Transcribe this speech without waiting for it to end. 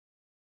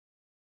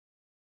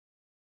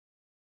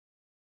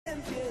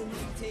Champions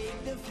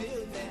take the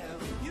field now.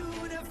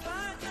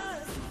 Unify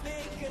us,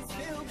 make us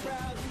feel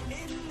proud.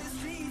 In the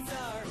streets,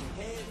 our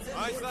heads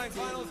are Einstein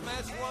Finals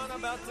Match 1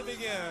 about to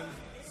begin.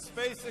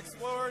 Space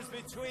Explorers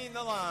between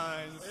the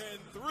lines. In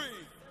 3,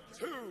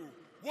 2,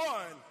 1,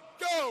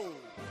 go!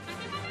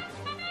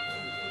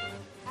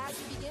 As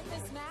we begin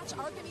this match,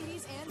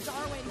 Archimedes and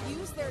Darwin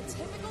use their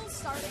typical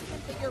starting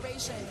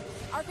configuration.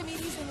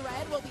 Archimedes in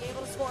red will be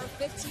able to score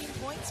 15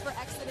 points for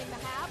exiting the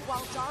half,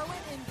 while Darwin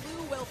in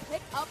blue will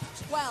pick up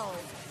 12.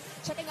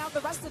 Checking out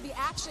the rest of the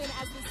action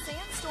as the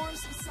sandstorm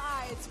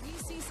subsides, we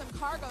see some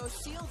cargo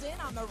sealed in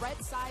on the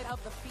red side of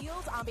the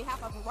field on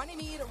behalf of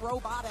Runnymede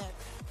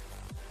Robotics.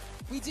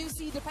 We do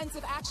see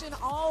defensive action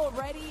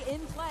already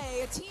in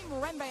play.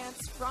 Team Rembrandt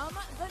from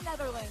the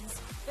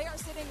Netherlands. They are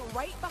sitting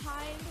right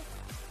behind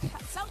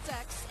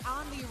Celtex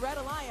on the Red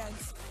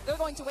Alliance. They're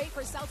going to wait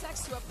for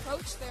Celtex to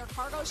approach their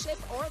cargo ship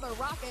or the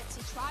rocket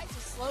to try to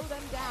slow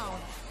them down.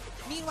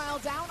 Meanwhile,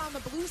 down on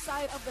the blue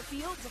side of the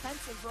field,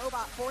 defensive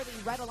robot for the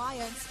Red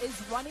Alliance is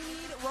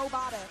Runnymede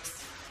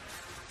Robotics.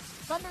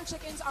 Thunder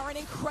Chickens are an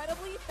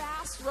incredibly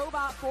fast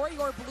robot for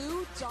your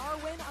blue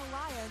Darwin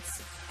Alliance,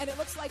 and it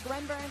looks like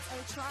Rembrandt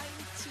are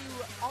trying to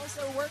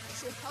also work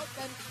to help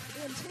them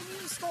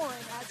continue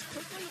scoring as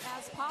quickly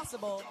as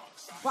possible,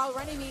 while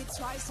Runnymede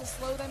tries to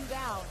slow them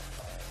down.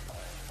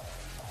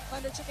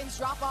 Thunder Chickens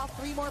drop off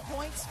 3 more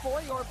points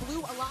for your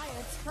blue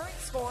Alliance. Current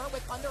score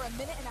with under a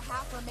minute and a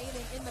half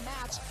remaining in the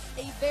match.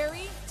 A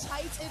very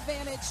tight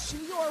advantage to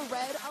your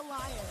Red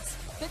Alliance,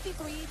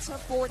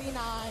 53-49.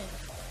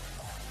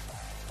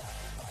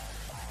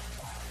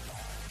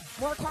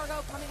 More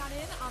cargo coming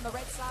on the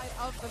red side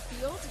of the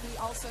field. We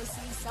also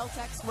see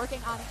Celtex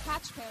working on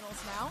hatch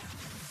panels now.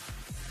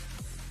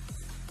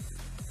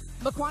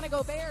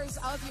 McQuantico Bears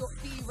of the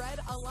Red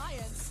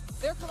Alliance,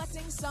 they're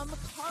collecting some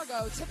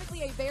cargo,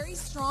 typically a very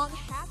strong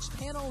hatch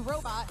panel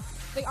robot.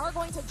 They are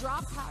going to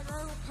drop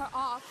cargo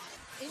off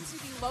into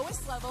the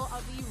lowest level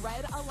of the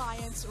Red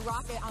Alliance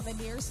rocket on the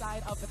near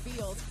side of the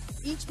field.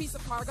 Each piece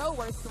of cargo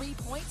worth 3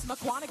 points.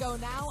 McQuantico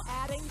now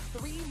adding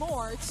 3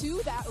 more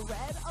to that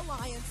Red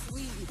Alliance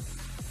lead.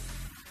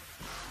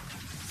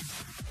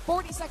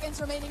 40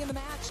 seconds remaining in the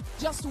match.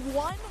 Just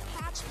 1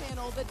 hatch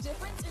panel, the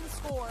difference in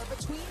score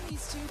between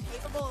these 2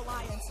 capable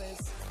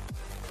alliances.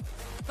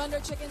 Thunder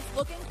Chickens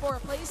looking for a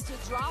place to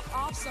drop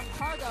off some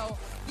cargo.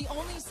 The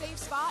only safe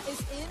spot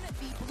is in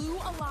the Blue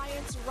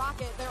Alliance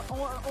rocket. There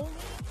are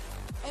only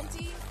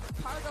empty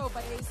cargo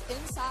bays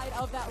inside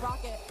of that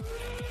rocket.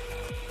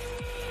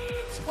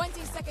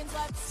 20 seconds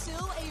left,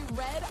 still a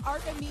red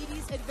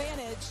Archimedes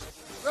advantage.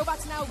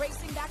 Robots now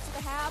racing back to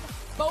the hab.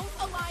 Both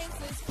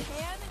alliances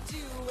can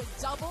do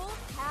double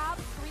hab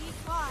 3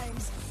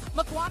 climbs.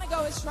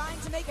 McQuantico is trying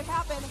to make it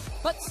happen,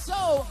 but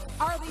so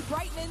are the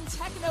Brightman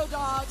Techno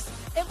Dogs.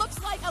 It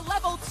looks like a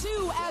level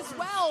 2 as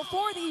well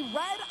for the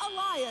Red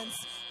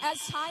Alliance as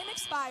time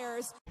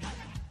expires.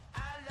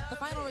 The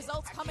final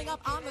results coming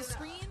up on the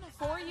screen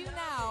for you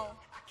now.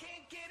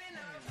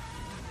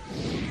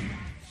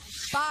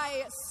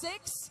 By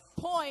 6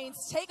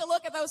 points, take a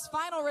look at those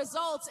final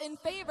results in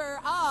favor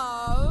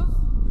of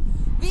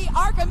the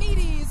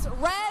Archimedes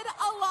Red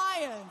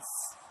Alliance.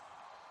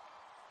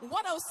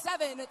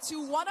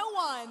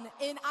 107-101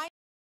 in